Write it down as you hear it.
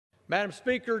Madam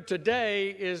Speaker,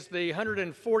 today is the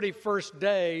 141st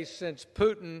day since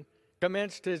Putin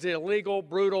commenced his illegal,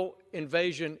 brutal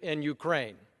invasion in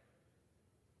Ukraine.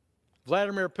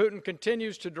 Vladimir Putin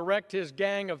continues to direct his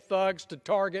gang of thugs to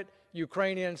target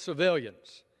Ukrainian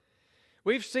civilians.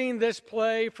 We've seen this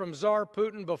play from Tsar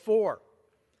Putin before,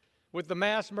 with the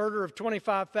mass murder of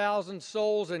 25,000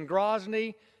 souls in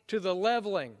Grozny to the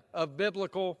leveling of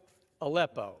biblical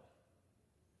Aleppo.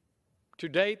 To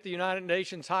date, the United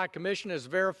Nations High Commission has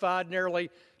verified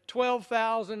nearly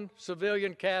 12,000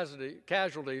 civilian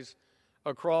casualties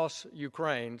across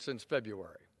Ukraine since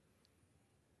February.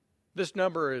 This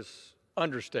number is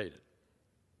understated.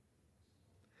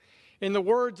 In the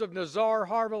words of Nazar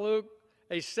Harvaluk,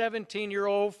 a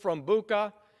 17-year-old from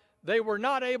Bucha, they were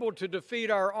not able to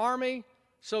defeat our army,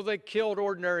 so they killed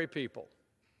ordinary people.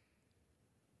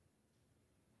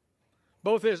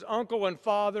 Both his uncle and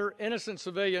father, innocent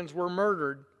civilians, were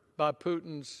murdered by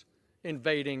Putin's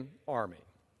invading army.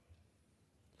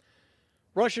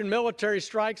 Russian military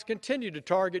strikes continue to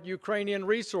target Ukrainian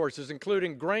resources,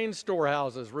 including grain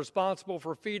storehouses responsible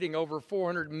for feeding over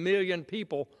 400 million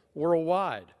people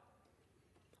worldwide.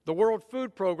 The World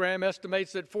Food Program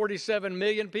estimates that 47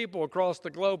 million people across the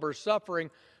globe are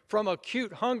suffering from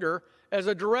acute hunger as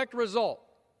a direct result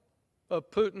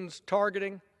of Putin's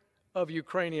targeting of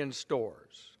Ukrainian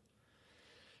stores.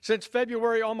 Since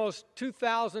February, almost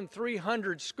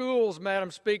 2,300 schools,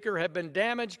 Madam Speaker, have been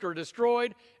damaged or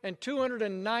destroyed, and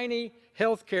 290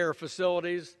 healthcare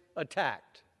facilities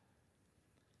attacked.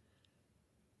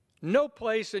 No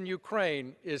place in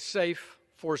Ukraine is safe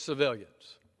for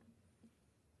civilians.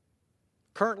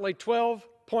 Currently,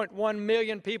 12.1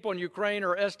 million people in Ukraine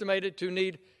are estimated to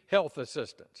need health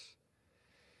assistance.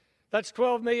 That's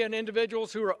 12 million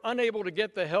individuals who are unable to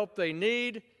get the help they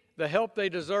need, the help they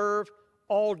deserve,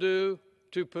 all due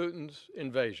to Putin's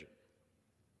invasion.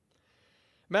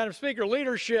 Madam Speaker,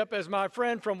 leadership, as my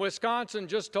friend from Wisconsin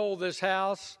just told this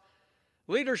House,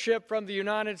 leadership from the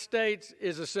United States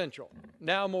is essential,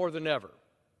 now more than ever.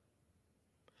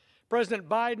 President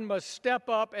Biden must step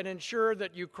up and ensure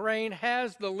that Ukraine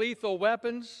has the lethal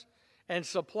weapons and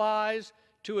supplies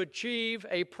to achieve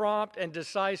a prompt and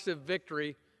decisive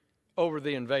victory over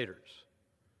the invaders.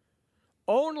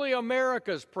 Only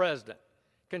America's president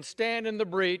can stand in the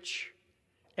breach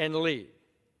and lead.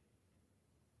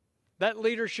 That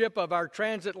leadership of our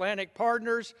transatlantic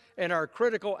partners and our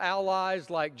critical allies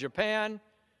like Japan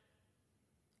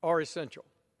are essential.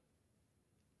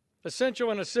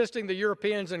 Essential in assisting the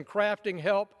Europeans in crafting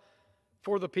help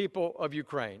for the people of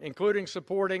Ukraine, including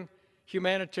supporting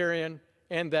humanitarian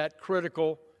and that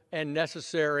critical and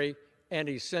necessary and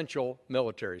essential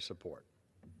military support.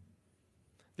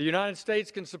 The United States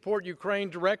can support Ukraine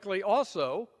directly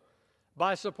also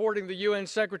by supporting the UN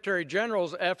Secretary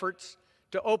General's efforts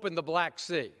to open the Black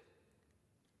Sea.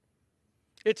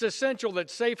 It's essential that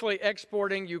safely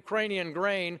exporting Ukrainian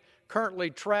grain currently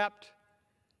trapped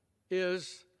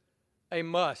is a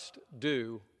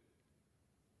must-do.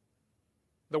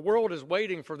 The world is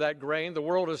waiting for that grain. The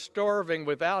world is starving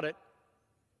without it.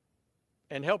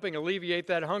 And helping alleviate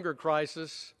that hunger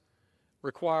crisis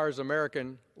requires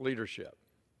American leadership.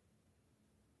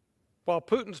 While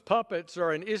Putin's puppets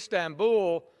are in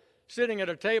Istanbul sitting at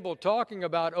a table talking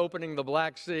about opening the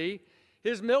Black Sea,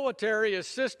 his military is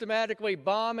systematically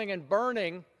bombing and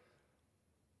burning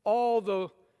all the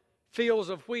fields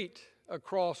of wheat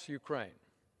across Ukraine.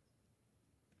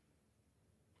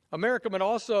 America must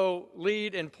also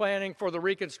lead in planning for the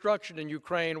reconstruction in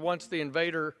Ukraine once the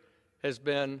invader has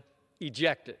been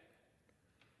ejected.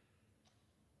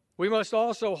 We must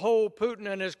also hold Putin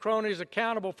and his cronies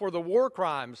accountable for the war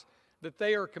crimes that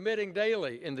they are committing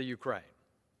daily in the Ukraine.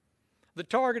 The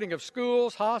targeting of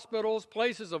schools, hospitals,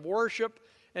 places of worship,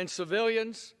 and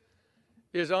civilians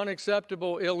is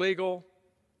unacceptable, illegal,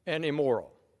 and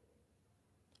immoral.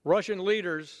 Russian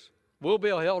leaders will be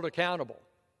held accountable.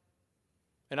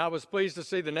 And I was pleased to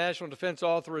see the National Defense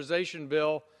Authorization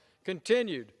Bill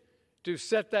continued to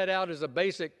set that out as a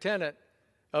basic tenet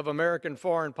of American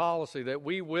foreign policy, that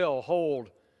we will hold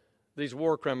these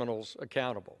war criminals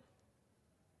accountable.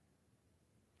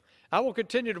 I will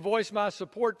continue to voice my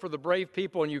support for the brave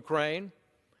people in Ukraine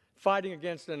fighting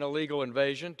against an illegal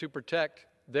invasion to protect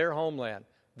their homeland,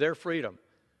 their freedom,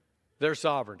 their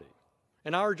sovereignty.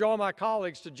 And I urge all my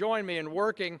colleagues to join me in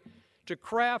working to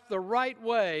craft the right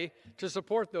way to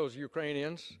support those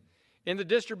Ukrainians in the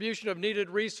distribution of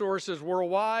needed resources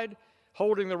worldwide,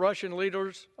 holding the Russian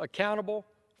leaders accountable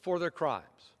for their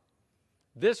crimes.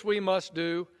 This we must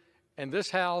do, and this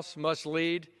House must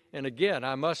lead. And again,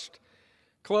 I must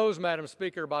close, Madam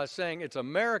Speaker, by saying it's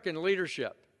American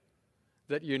leadership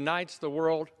that unites the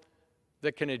world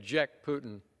that can eject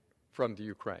Putin from the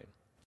Ukraine.